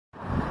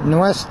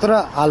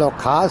Nuestra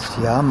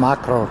alocasia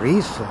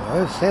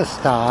macrorizos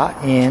está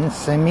en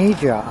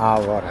semilla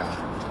ahora.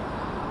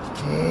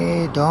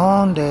 ¿Y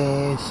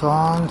dónde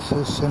son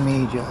sus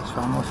semillas?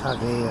 Vamos a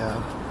ver.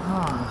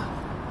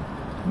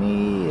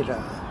 Mira.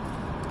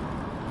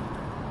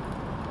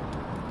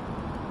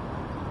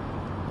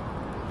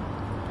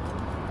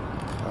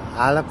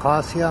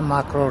 Alocasia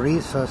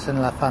macrorizos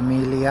en la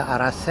familia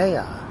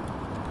Aracea.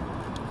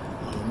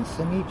 En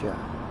semilla.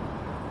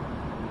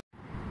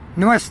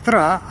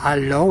 Nuestra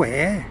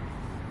aloe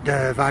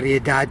de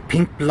variedad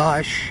Pink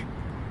Blush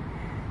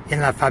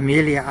en la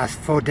familia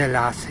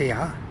Asphodelaceae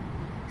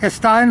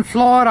está en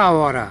flor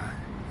ahora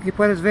y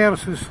puedes ver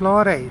sus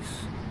flores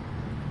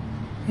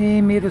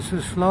y mira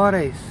sus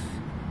flores,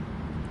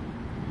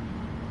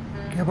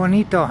 qué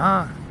bonito,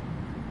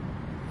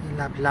 y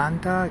la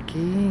planta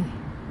aquí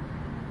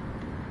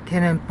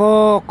tienen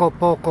poco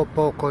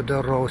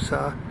de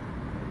rosa,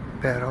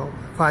 pero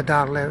va a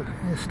darle,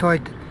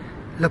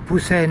 lo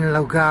puse en el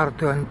lugar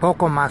de un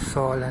poco más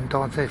sol,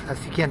 entonces la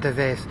siguiente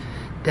vez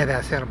debe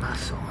hacer más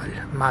sol,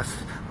 más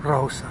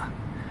rosa.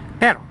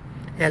 Pero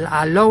el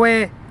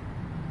aloe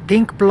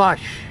Pink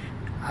Blush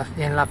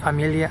en la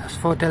familia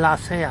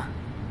Asphodelaceae.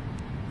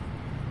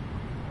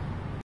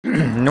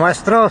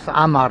 Nuestros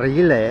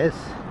amariles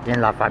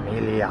en la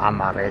familia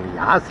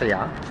Amarelliaceae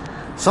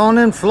son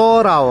en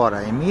flor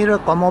ahora y mira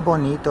cómo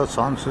bonitos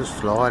son sus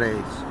flores.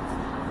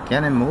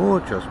 Tienen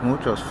muchos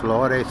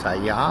flores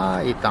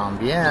allá y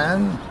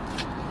también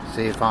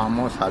si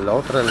vamos al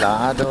otro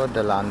lado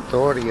del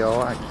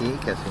antorio aquí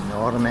que es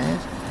enorme,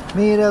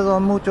 mira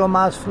son mucho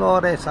más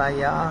flores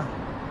allá.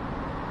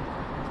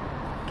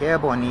 Qué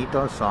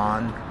bonitos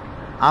son.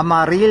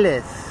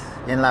 Amariles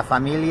en la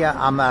familia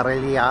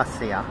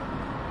Amarelliaceae.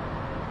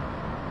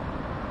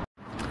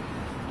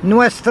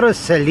 Nuestra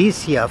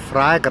Cilicia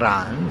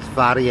fragrans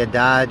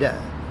variedad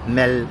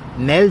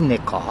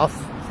Melnikov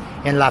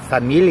en la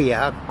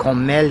familia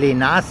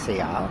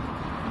Commelinaceae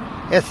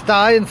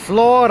está en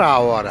flor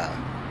ahora.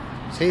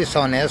 Sí,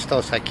 son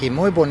estos aquí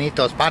muy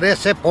bonitos.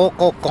 Parece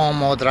poco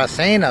como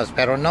dracenas,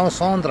 pero no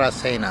son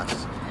dracenas.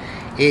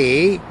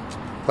 Y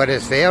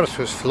puedes ver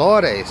sus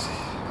flores.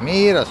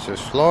 Mira sus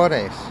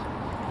flores.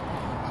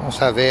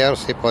 Vamos a ver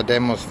si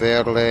podemos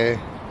verle.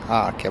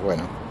 Qué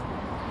bueno.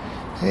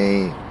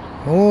 Sí,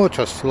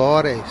 muchas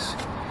flores.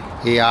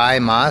 Y hay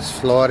más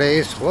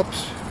flores.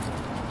 Ups.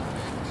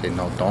 Si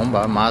no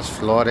tumba, más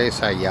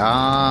flores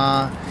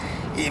allá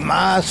y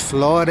más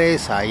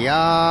flores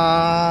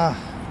allá.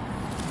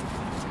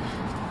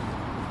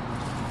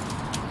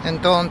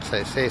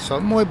 Entonces, sí,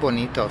 son muy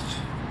bonitos.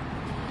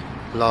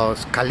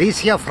 Los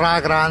Cilicia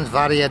fragrans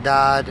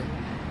variedad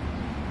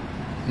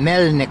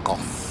Melnikov.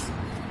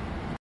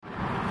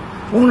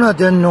 Uno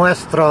de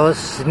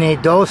nuestros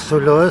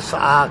nidósulos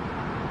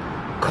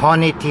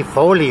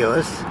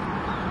aconitifolios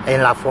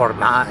en la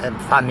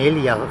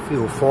familia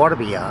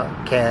Euphorbia,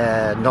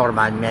 que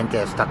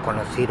normalmente está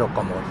conocido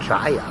como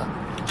chaya,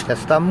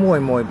 está muy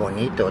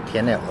bonito,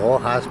 tiene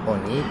hojas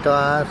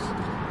bonitas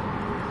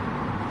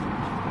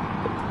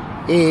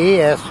y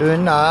es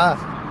una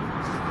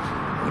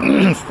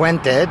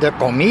fuente de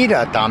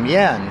comida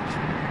también.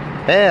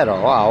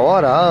 Pero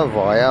ahora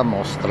voy a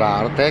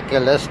mostrarte que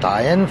él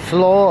está en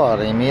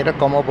flor y mira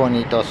cómo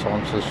bonitos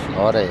son sus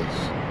flores.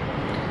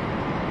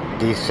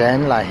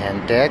 Dicen la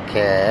gente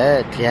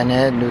que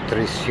tiene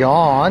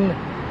nutrición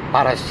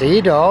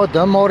parecido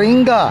de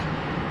moringa.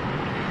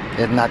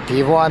 Es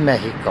nativo a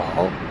México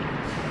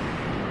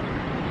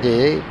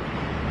y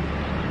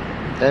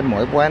es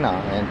muy buena.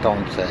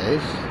 Entonces,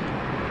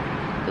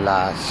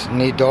 las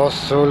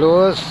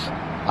nidósulos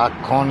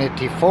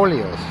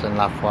aconitifolios en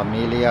la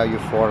familia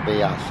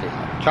Euphorbiaceae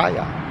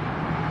chaya.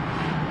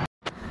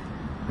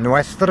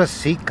 Nuestras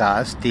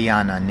cicas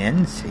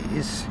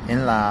diananensis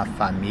en la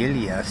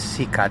familia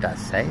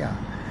Cicadaceae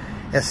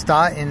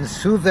está en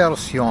su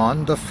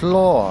versión de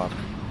flor.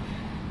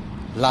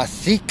 Las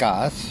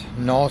cicas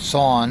no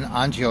son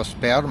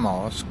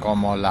angiospermos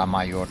como la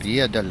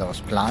mayoría de las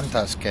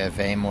plantas que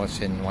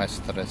vemos en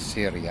nuestra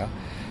Siria,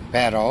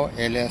 pero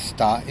él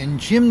está en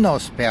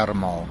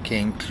gimnospermo, que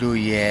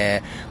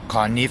incluye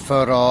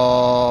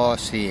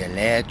coníferos y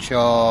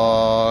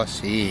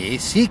helechos y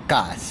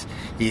cicas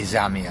y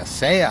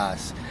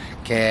zamiaceas,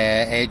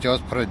 que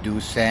ellos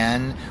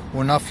producen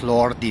una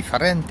flor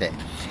diferente.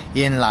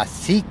 Y en las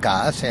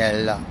cicas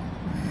el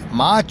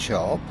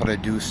macho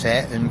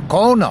produce un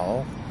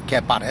cono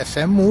que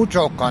parece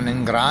mucho con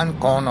un gran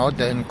cono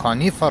de un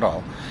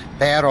conífero,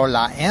 pero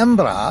la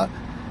hembra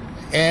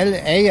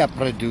ella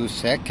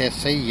produce que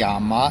se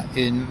llama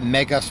un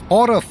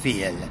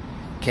megasporofil,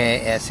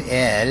 que es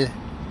el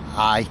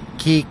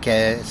aquí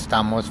que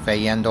estamos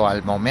viendo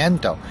al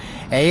momento.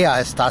 Ella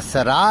está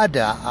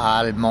cerrada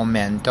al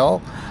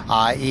momento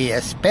y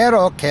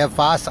espero que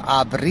vas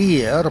a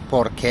abrir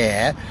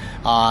porque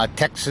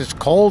Texas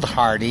Cold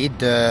Hardy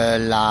de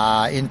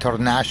la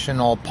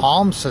International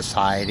Palm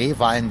Society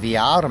va a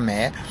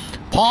enviarme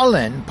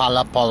polen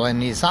para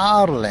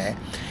polinizarle.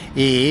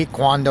 y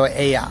cuando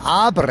ella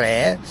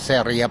abre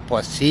sería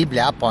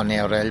posible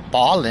poner el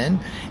polen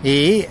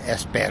y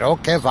espero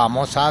que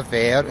vamos a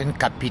ver un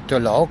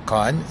capítulo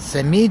con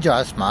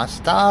semillas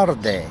más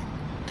tarde.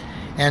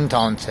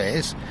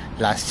 Entonces,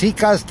 las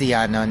Cicas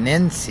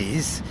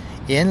dianonensis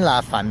en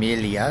la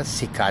familia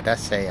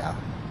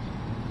Cicadaceae.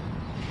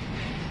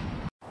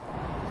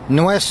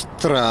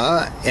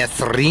 Nuestra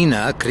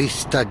Ethrina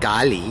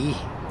cristagalli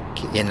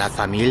en la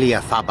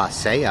familia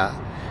Fabaceae,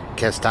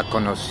 que está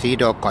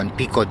conocido con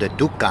pico de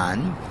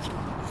tucán,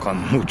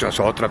 con muchas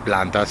otras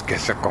plantas que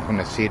se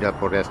conocida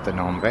por este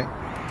nombre,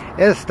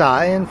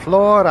 está en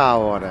flor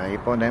ahora y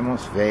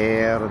podemos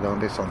ver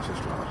dónde son sus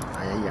flores.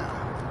 Allá.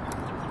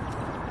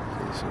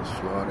 Sí, sus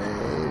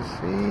flores,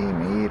 sí,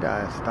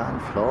 mira, está en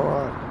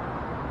flor.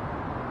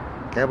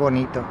 Qué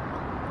bonito.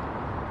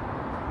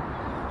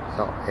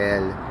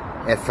 El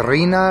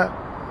Ethrina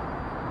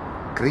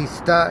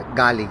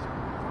cristagalli.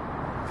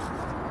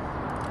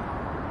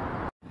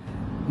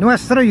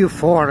 Nuestra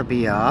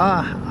Euphorbia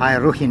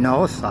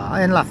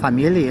aeruginosa en la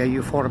familia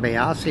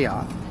Euphorbiaceae.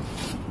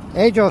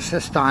 Ellos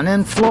están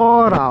en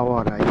flor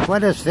ahora y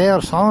puedes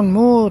ver son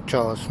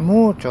muchos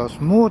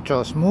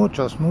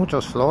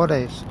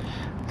flores.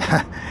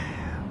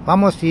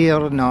 Vamos a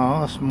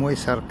irnos muy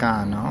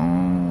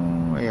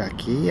cercano y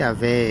aquí a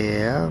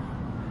ver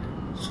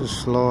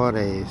sus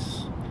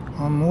flores.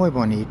 Son muy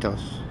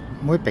bonitos,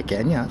 muy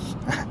pequeñas,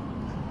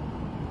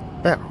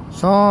 pero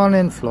son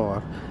en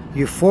flor.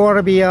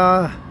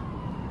 Euphorbia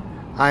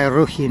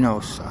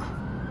aeruginosa.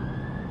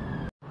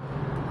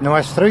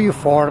 Nuestra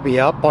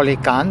Euphorbia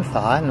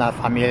policantha en la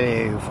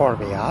familia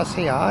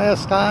Euphorbiaceae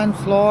está en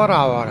flor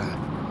ahora.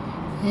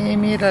 Y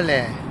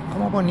mírale,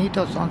 cómo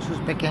bonitos son sus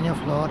pequeñas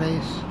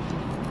flores.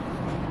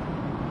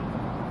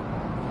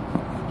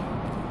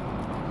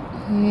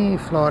 Y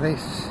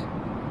flores.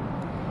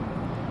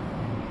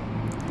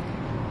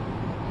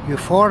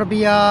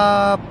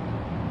 Euphorbia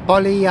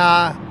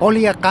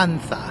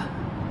policantha.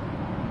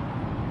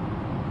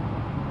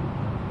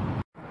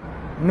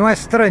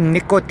 Nuestra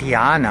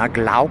Nicotiana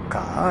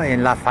glauca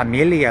en la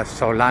familia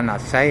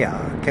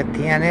Solanaceae, que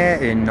tiene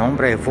el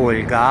nombre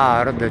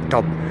vulgar de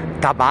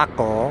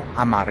tabaco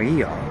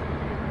amarillo,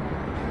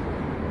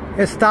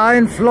 está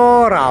en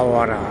flor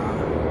ahora.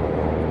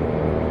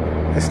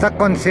 Está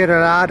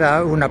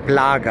considerada una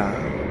plaga,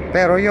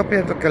 pero yo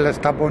pienso que le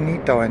está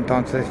bonito,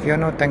 entonces yo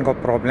no tengo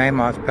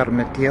problemas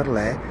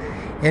permitirle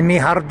en mi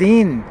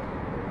jardín.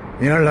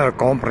 Yo lo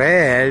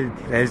compré,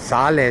 él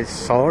sale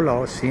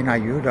solo, sin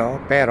ayuda,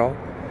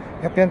 pero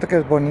yo pienso que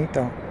es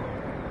bonito.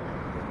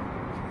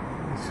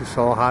 Sus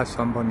hojas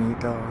son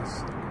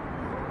bonitas.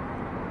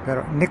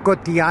 Pero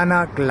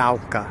Nicotiana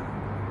glauca.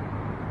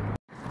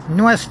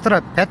 Nuestra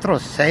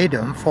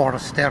Petrosedum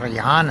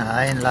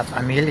forsteriana en la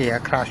familia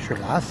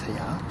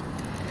Crassulacea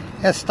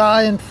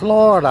está en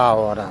flor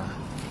ahora.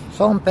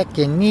 Son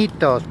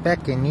pequeñitos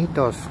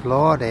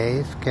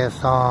flores que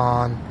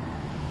son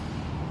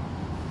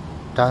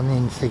tan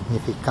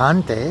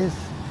insignificantes,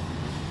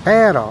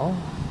 pero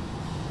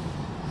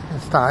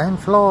está en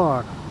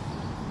flor.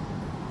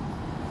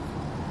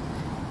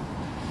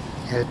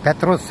 El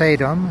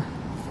Petrosedum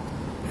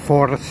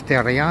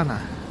forsteriana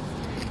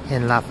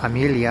en la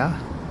familia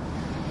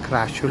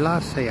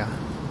Crassulacea.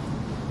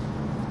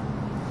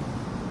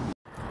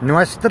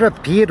 Nuestra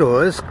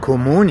Pyrus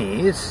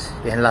communis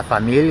en la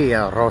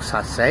familia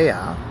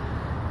Rosacea,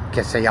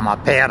 que se llama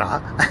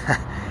pera,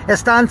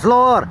 está en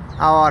flor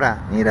ahora.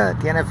 Mira,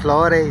 tiene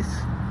flores.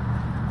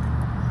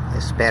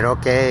 Espero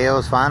que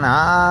ellos van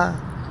a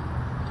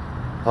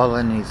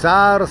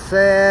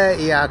polinizarse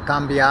y a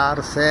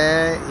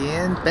cambiarse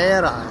en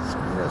peras.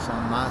 Mira,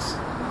 son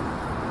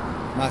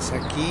más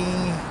aquí.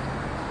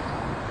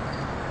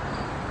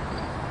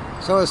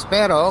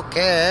 Espero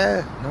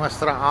que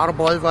nuestro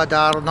árbol va a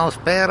darnos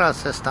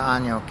peras este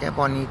año. Qué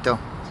bonito.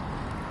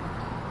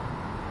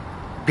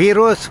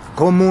 Pyrus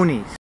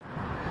communis.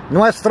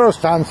 Nuestras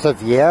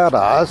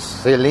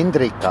sansevieras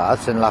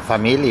cilíndricas en la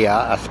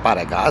familia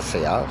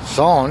Asparagaceae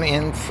son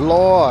en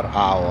flor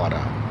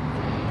ahora.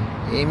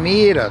 Y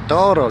mira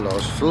todos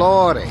los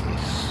flores.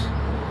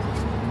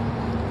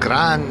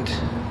 Grand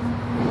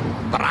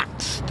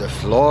bracts de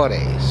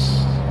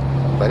flores.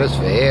 Puedes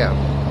ver.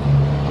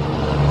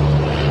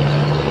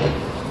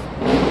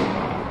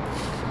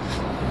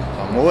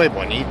 Son muy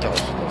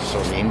bonitos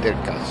los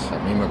cilíndricas. A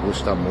mí me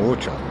gusta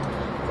mucho.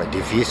 Fue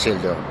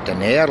difícil de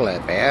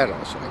obtenerle, pero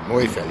soy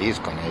muy feliz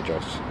con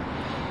ellos.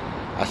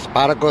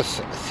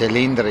 Aspargos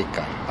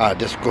cilíndrica,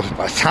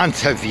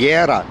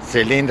 Sanseviera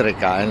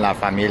cilíndrica en la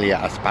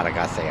familia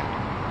Asparagaceae.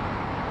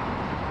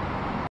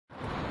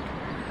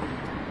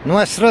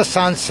 Nuestras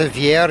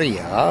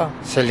Sansevieria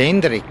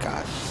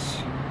cilíndricas,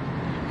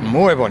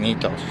 muy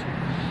bonitos,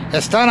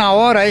 están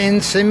ahora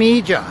en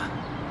semilla.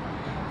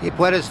 Y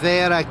puedes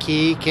ver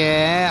aquí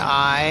que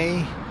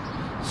hay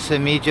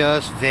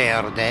semillas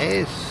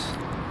verdes.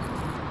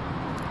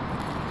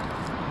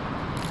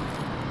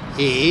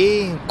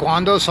 Y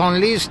cuando son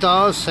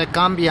listos se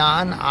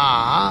cambian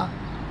a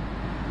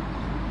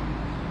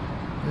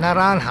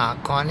naranja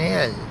con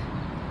él.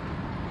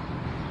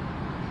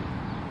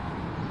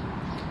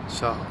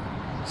 So,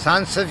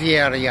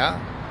 Sansevieria.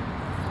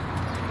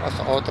 Es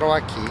otro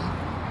aquí.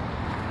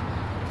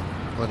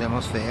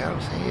 Podemos ver,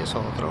 sí, es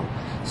otro.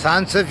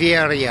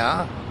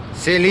 Sansevieria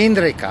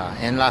cilíndrica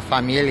en la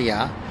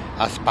familia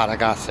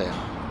Asparagaceae.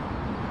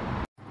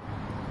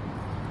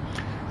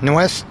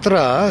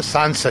 Nuestra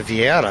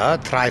Sansevieria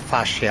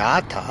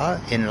trifasciata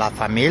en la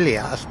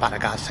familia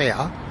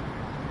Asparagaceae,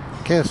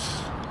 que es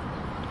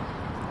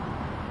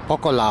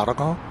poco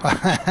largo,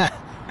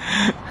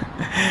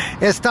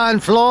 está en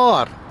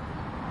flor.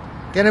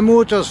 Tiene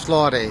muchas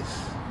flores.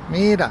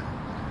 Mira.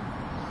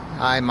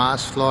 Hay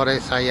más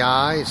flores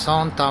allá y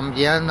son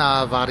también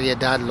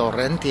variedad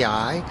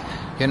Laurentiae.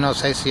 Yo no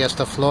sé si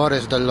esta flor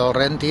es de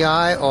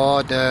Laurentiae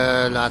o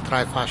de la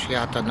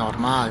trifasciata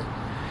normal.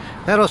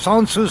 Pero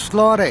son sus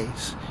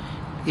flores.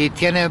 Y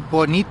tiene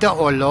bonito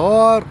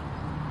olor.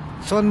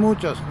 Son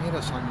muchos.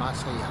 Mira, son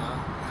más allá.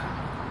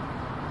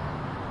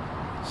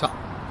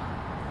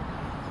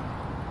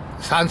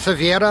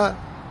 Sansevieria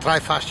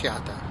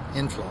trifasciata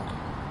en flor.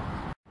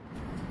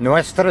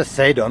 Nuestra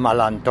Sedum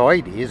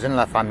allantoides en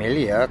la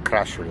familia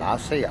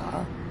Crasulaceae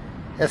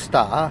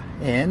está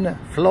en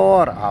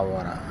flor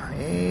ahora.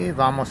 Y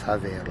vamos a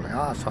verle.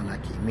 Son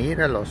aquí.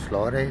 Mira los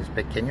flores,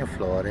 pequeños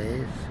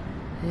flores.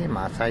 Y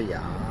más allá.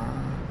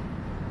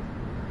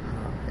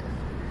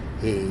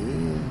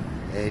 Y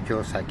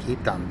ellos aquí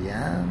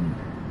también.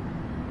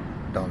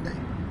 ¿Dónde?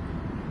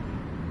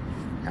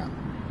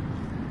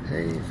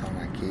 Sí,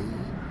 son aquí.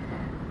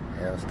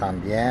 Ellos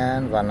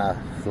también van a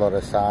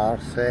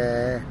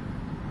florecerse.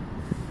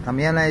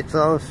 También hay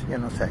dos, yo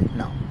no sé,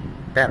 no.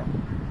 Pero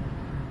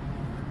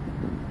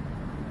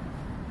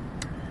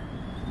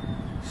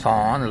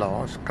son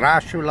los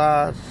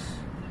crásulas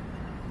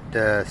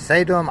de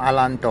Sedum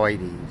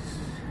allantoides.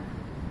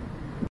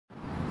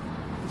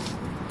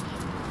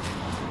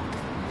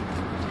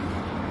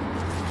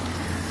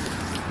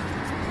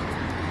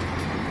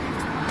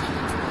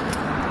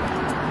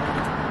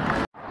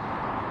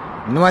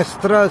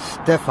 Nuestras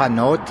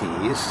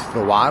Stephanotis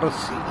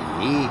thuarsi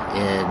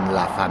en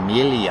la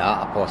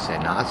familia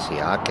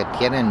Apocynaceae, que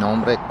tiene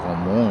nombre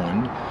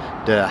común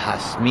de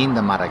jazmín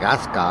de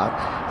Madagascar,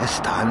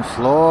 está en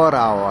flor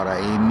ahora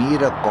y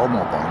mira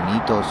cómo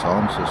bonitos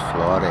son sus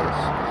flores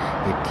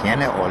y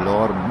tiene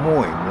olor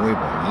muy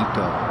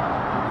bonito.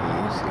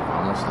 Y si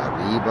vamos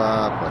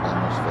arriba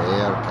podemos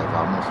ver que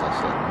vamos a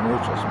hacer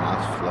muchos más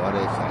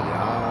flores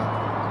allá.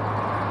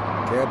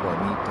 Qué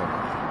bonito.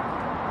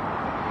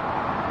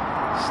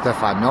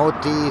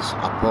 Stephanotis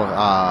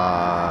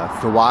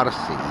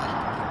thuarsi.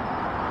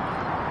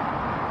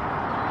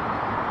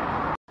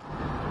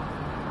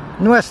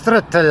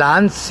 Nuestra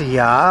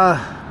Tillandsia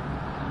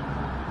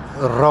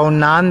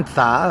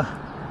rhodantha,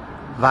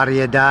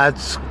 variedad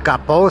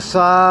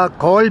scaposa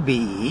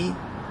colbii,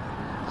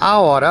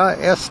 ahora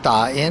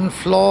está en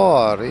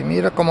flor. Y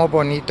mira cómo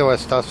bonito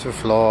está su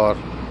flor.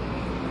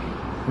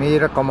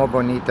 Mira cómo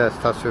bonita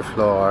está su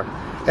flor.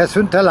 Es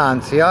un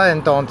Tillandsia,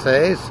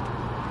 entonces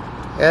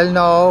él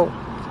no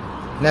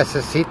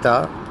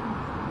necesita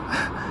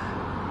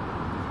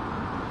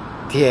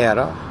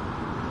tierra.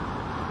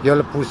 Yo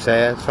le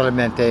puse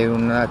solamente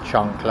una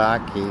chancla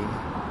aquí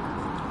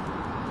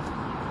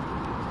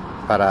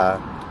para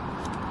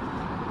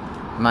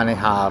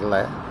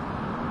manejarle.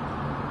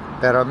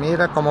 Pero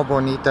mira cómo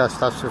bonita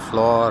está su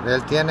flor.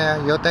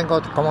 Yo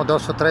tengo como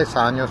 2 o 3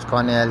 años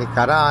con él y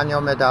cada año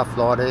me da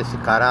flores y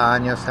cada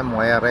año se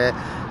muere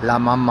la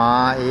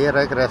mamá y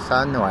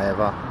regresa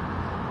nueva.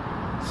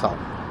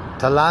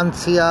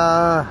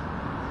 Tillandsia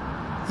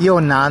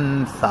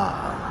ionantha,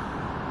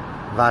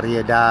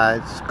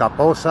 variedad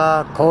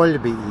scaposa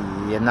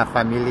colbii en la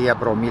familia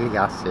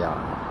Bromeliaceae.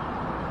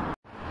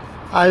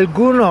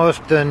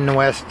 Algunos de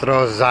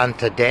nuestros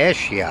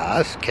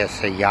antedecias, que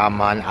se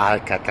llaman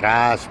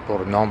alcatraz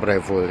por nombre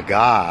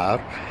vulgar,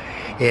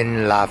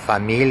 en la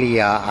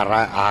familia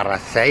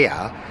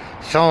Araceae,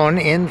 son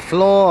en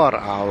flor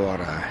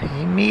ahora.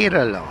 Y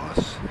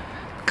míralos.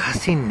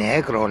 Casi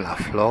negro la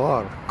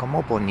flor,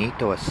 cómo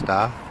bonito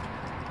está.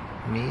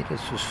 Mira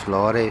sus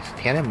flores,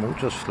 tiene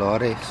muchas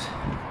flores.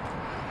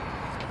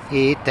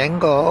 Y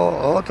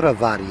tengo otra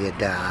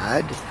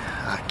variedad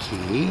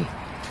aquí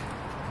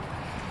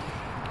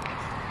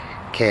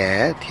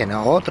que tiene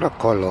otro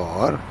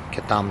color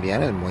que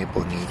también es muy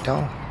bonito.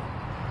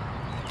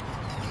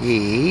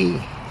 Y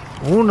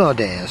uno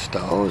de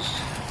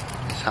estos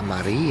es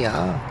amarilla,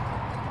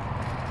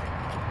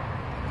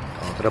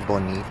 otra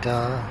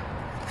bonita.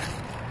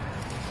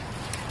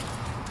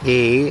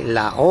 Y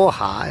la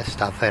hoja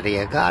está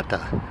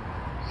variegata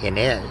en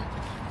él.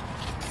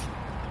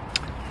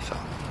 Son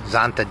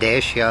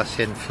Xanthadecias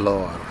en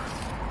flor.